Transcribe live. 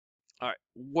All right,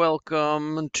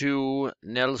 welcome to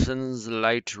Nelson's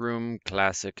Lightroom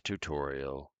Classic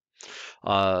tutorial.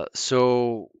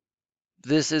 So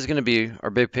this is going to be our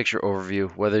big picture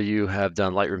overview, whether you have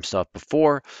done Lightroom stuff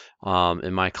before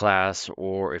in my class,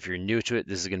 or if you're new to it,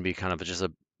 this is going to be kind of just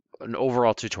an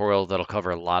overall tutorial that'll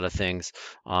cover a lot of things.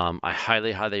 I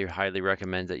highly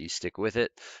recommend that you stick with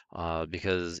it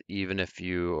because even if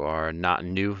you are not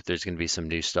new, there's going to be some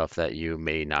new stuff that you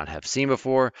may not have seen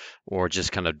before, or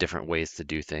just kind of different ways to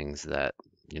do things that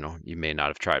you may not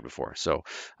have tried before. So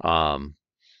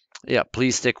yeah,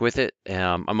 please stick with it.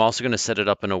 I'm also going to set it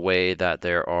up in a way that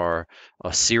there are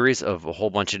a series of a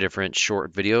whole bunch of different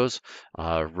short videos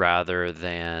rather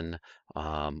than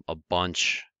a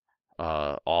bunch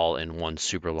all in one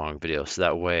super long video. So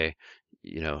that way,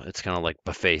 it's kind of like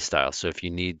buffet style. So if you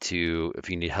need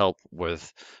help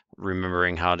with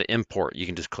remembering how to import, you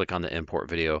can just click on the import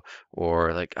video.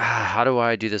 Or like, how do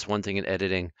I do this one thing in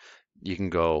editing? You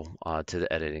can go to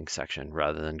the editing section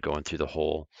rather than going through the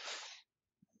whole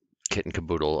kit and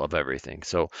caboodle of everything.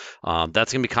 So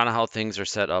that's going to be kind of how things are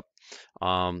set up.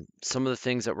 Some of the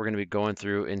things that we're going to be going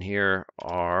through in here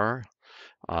are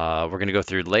we're going to go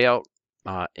through layout,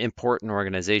 import and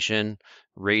organization,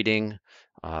 rating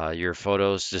your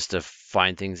photos just to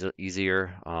find things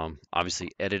easier.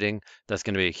 Obviously, editing, that's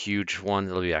going to be a huge one.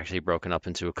 It'll be actually broken up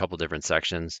into a couple different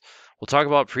sections. We'll talk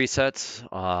about presets,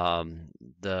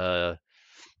 the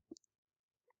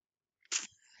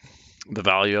the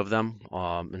value of them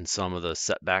and some of the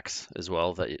setbacks as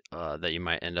well that you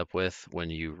might end up with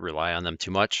when you rely on them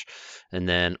too much, and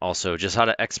then also just how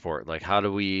to export. Like, how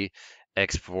do we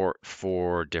export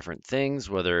for different things,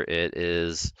 whether it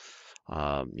is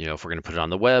if we're going to put it on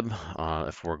the web,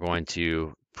 if we're going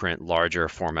to print larger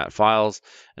format files,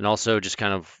 and also just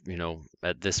kind of,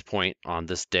 at this point on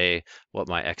this day, what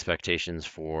my expectations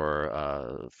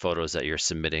for photos that you're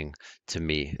submitting to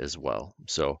me as well.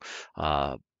 So,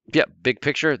 yeah, big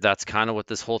picture, that's kind of what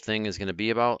this whole thing is going to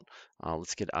be about.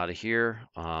 Let's get out of here.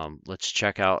 Let's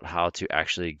check out how to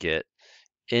actually get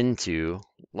into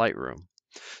Lightroom.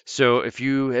 So if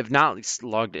you have not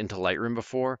logged into Lightroom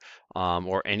before,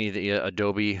 or any of the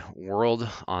Adobe world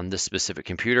on this specific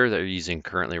computer that you're using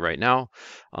currently right now,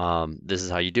 this is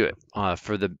how you do it.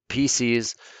 For the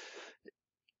PCs,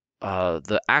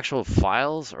 the actual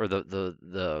files or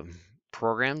the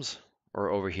programs are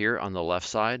over here on the left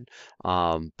side,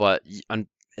 but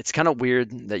it's kind of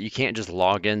weird that you can't just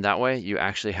log in that way. You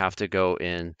actually have to go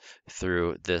in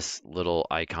through this little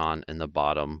icon in the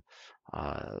bottom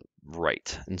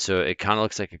right. And so it kind of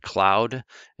looks like a cloud.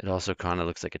 It also kind of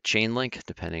looks like a chain link,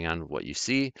 depending on what you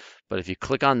see. But if you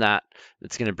click on that,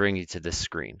 it's going to bring you to this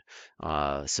screen.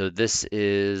 So this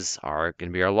is going to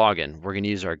be our login. We're going to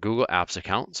use our Google Apps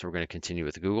account. So we're going to continue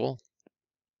with Google.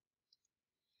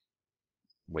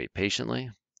 Wait patiently.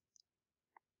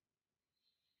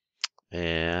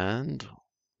 And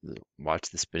watch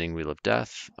the spinning wheel of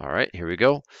death. All right, here we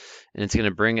go. And it's going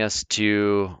to bring us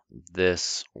to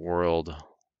this world.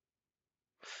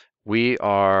 We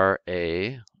are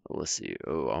let's see.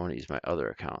 Oh, I want to use my other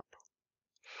account.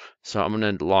 So I'm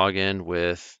going to log in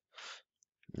with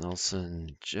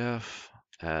Nelson Jeff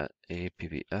at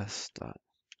appbs.org.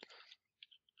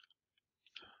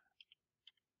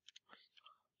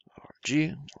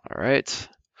 All right.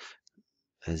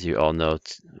 As you all know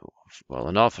well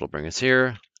enough, it'll bring us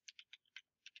here.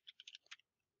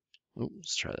 Ooh,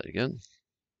 let's try that again.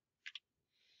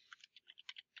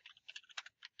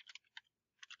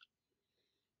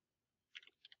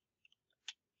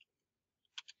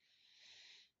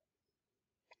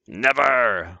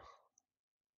 Never.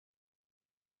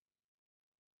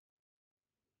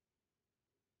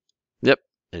 Yep,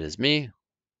 it is me.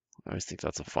 I always think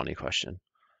that's a funny question.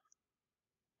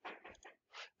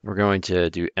 We're going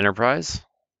to do enterprise,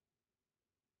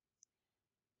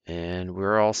 and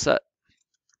we're all set.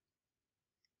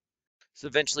 So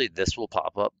eventually this will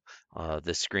pop up,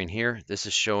 this screen here. This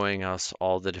is showing us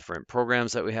all the different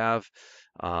programs that we have.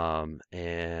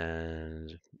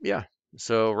 And yeah,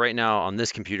 so right now on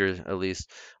this computer, at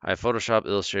least, I have Photoshop,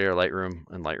 Illustrator, Lightroom,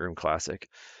 and Lightroom Classic.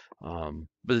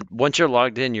 But once you're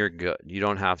logged in, you're good. You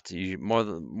don't have to, more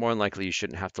than likely, you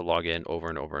shouldn't have to log in over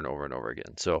and over and over and over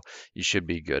again. So you should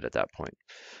be good at that point.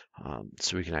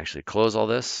 So we can actually close all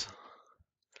this.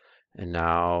 And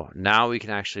now we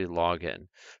can actually log in.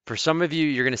 For some of you,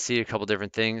 you're going to see a couple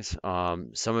different things.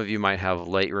 Some of you might have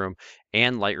Lightroom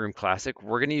and Lightroom Classic.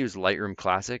 We're going to use Lightroom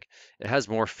Classic. It has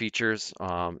more features.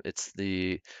 It's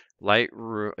the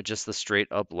Lightroom, just the straight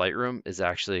up Lightroom is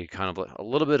actually kind of a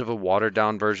little bit of a watered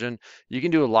down version. You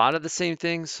can do a lot of the same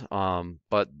things,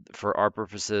 but for our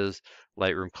purposes,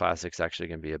 Lightroom Classic is actually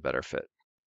going to be a better fit.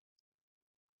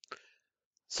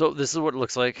 So this is what it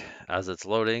looks like as it's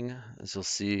loading. As you'll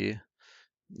see,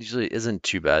 usually isn't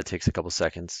too bad. It takes a couple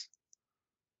seconds,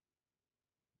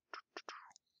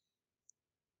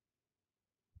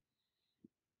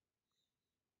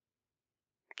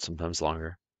 sometimes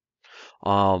longer.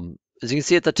 As you can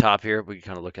see at the top here, we can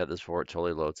kind of look at this before it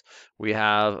totally loads. We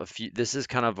have a few, this is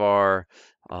kind of our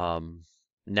um,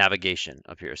 navigation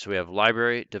up here. So we have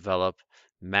library, develop,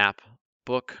 map,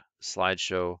 book,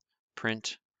 slideshow,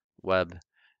 print, web,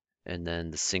 and then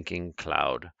the syncing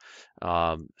cloud.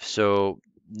 So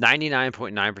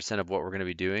 99.9% of what we're going to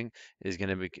be doing is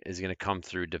going to come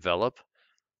through develop,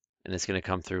 and it's going to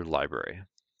come through library.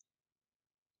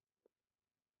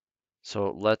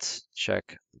 So let's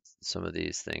check some of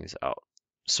these things out.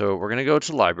 So we're going to go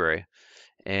to library,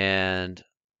 and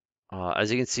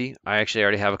as you can see, I actually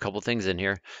already have a couple things in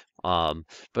here,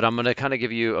 but I'm going to kind of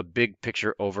give you a big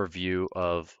picture overview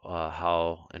of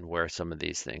how and where some of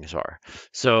these things are.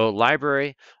 So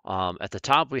library, at the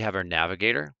top we have our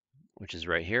navigator, which is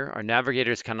right here. Our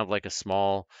navigator is kind of like a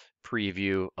small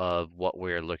preview of what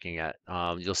we're looking at.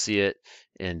 You'll see it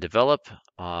in develop,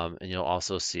 and you'll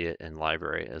also see it in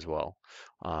library as well.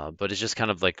 But it's just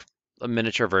kind of like a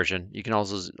miniature version. You can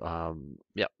also,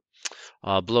 yeah.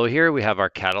 Below here we have our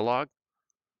catalog,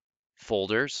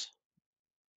 folders,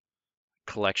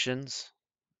 collections,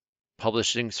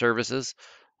 publishing services.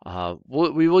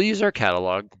 We will use our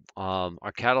catalog.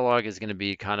 Our catalog is going to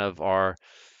be kind of our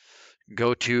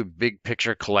go-to big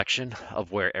picture collection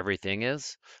of where everything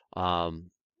is. Um,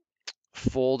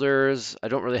 Folders, I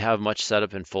don't really have much set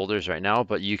up in folders right now,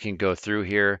 but you can go through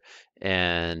here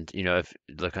and, if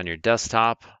you look on your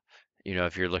desktop,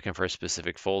 if you're looking for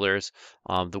specific folders,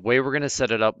 the way we're going to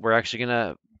set it up, we're actually going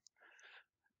to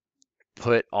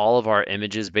put all of our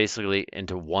images basically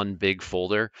into one big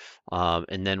folder,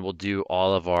 and then we'll do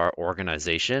all of our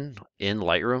organization in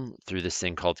Lightroom through this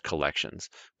thing called collections,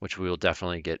 which we will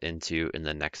definitely get into in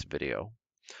the next video.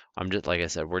 I'm just, like I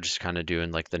said, we're just kind of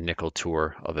doing like the nickel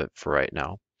tour of it for right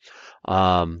now.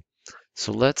 Um,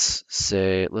 so let's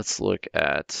look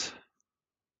at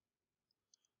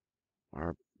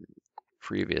our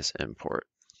previous import.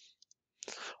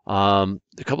 A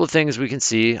couple of things we can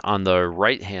see on the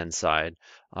right-hand side.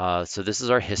 So this is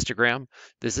our histogram.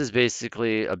 This is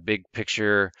basically a big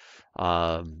picture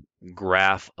um,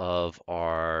 graph of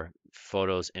our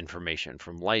photos information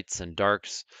from lights and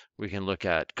darks. We can look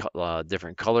at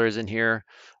different colors in here.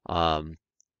 Um,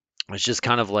 it's just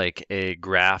kind of like a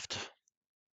graphed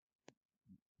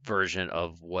version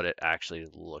of what it actually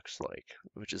looks like,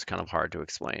 which is kind of hard to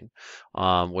explain.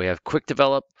 We have quick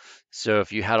develop. So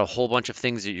if you had a whole bunch of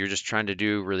things that you're just trying to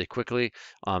do really quickly,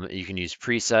 you can use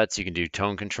presets, you can do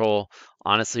tone control.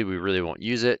 Honestly, we really won't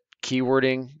use it.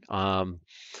 Keywording.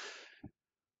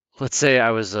 Let's say I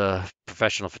was a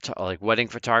professional like wedding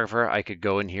photographer, I could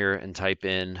go in here and type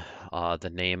in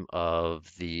the name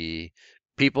of the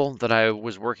people that I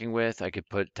was working with. I could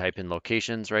type in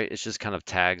locations, right? It's just kind of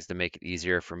tags to make it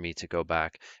easier for me to go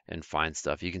back and find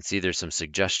stuff. You can see there's some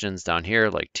suggestions down here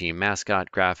like team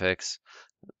mascot graphics.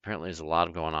 Apparently there's a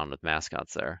lot going on with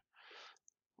mascots there.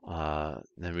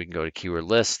 Then we can go to keyword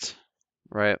list,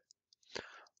 right?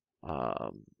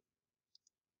 Um,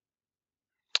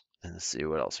 and let's see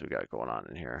what else we got going on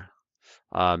in here.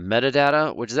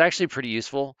 Metadata, which is actually pretty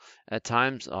useful at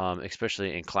times,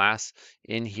 especially in class.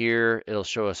 In here, it'll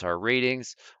show us our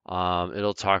ratings.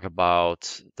 It'll talk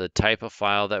about the type of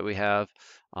file that we have.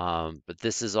 But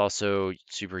this is also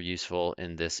super useful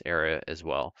in this area as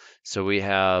well. So we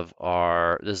have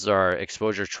this is our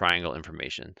exposure triangle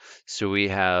information. So we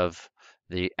have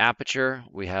the aperture,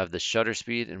 we have the shutter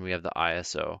speed, and we have the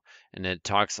ISO. And it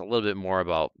talks a little bit more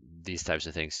about these types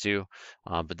of things too.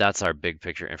 But that's our big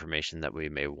picture information that we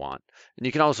may want. And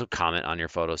you can also comment on your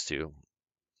photos too,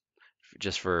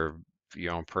 just for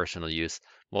your own personal use.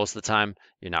 Most of the time,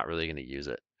 you're not really going to use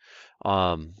it.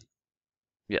 Um,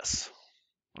 yes.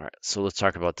 All right, so let's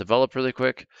talk about develop really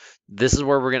quick. This is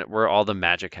where all the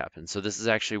magic happens. So this is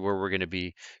actually where we're going to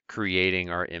be creating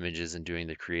our images and doing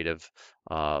the creative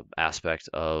aspect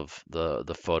of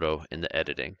the photo in the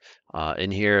editing.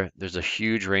 In here, there's a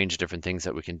huge range of different things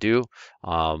that we can do.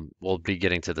 We'll be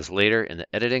getting to this later in the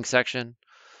editing section.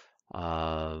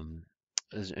 In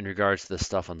regards to the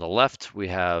stuff on the left, we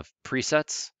have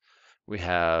presets.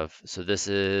 So this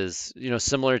is,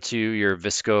 similar to your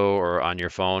VSCO or on your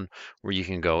phone where you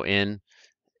can go in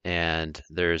and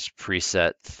there's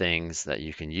preset things that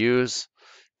you can use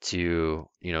to,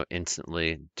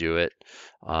 instantly do it.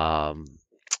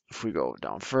 If we go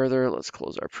down further, let's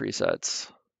close our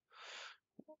presets.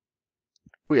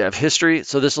 We have history.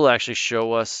 So this will actually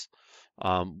show us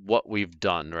what we've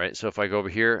done, right? So if I go over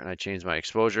here and I change my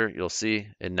exposure, you'll see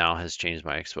it now has changed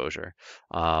my exposure.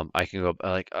 I can go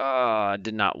like, oh, I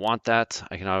did not want that.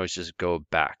 I can always just go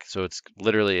back. So it's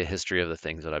literally a history of the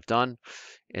things that I've done.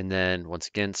 And then once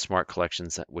again, smart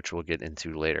collections, which we'll get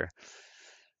into later.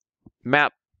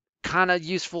 Map, kind of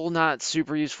useful, not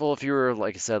super useful if you were,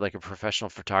 like I said, like a professional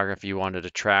photographer, you wanted to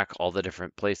track all the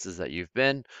different places that you've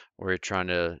been, or you're trying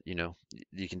to,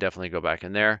 you can definitely go back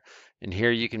in there. And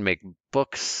here you can make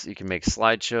books, you can make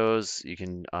slideshows, you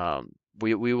can,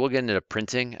 we will get into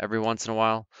printing every once in a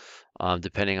while,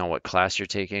 depending on what class you're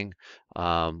taking.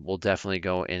 We'll definitely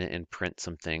go in and print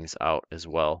some things out as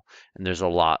well. And there's a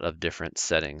lot of different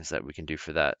settings that we can do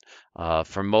for that.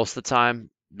 For most of the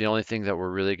time, the only thing that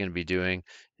we're really going to be doing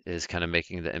is kind of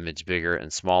making the image bigger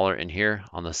and smaller. In here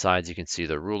on the sides, you can see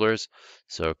the rulers.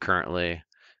 So currently,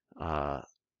 uh,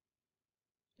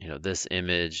 this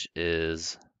image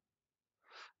is,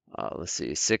 let's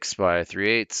see, 6 by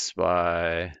 3/8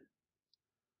 by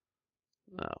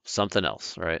something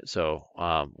else, right? So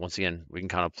once again, we can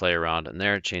kind of play around in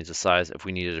there, change the size if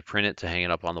we needed to print it to hang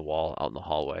it up on the wall out in the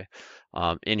hallway.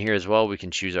 In here as well, we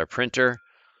can choose our printer.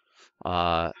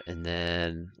 And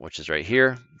then, which is right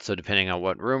here. So depending on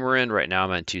what room we're in, right now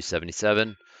I'm at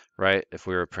 277, right? If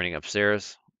we were printing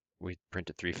upstairs, we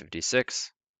print at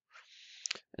 356.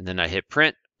 And then I hit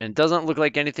print, and it doesn't look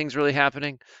like anything's really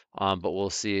happening, but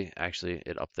we'll see actually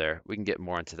it up there. We can get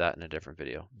more into that in a different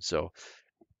video. So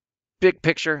big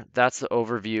picture, that's the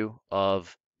overview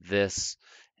of this,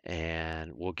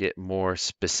 and we'll get more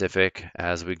specific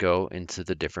as we go into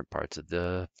the different parts of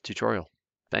the tutorial.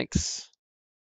 Thanks.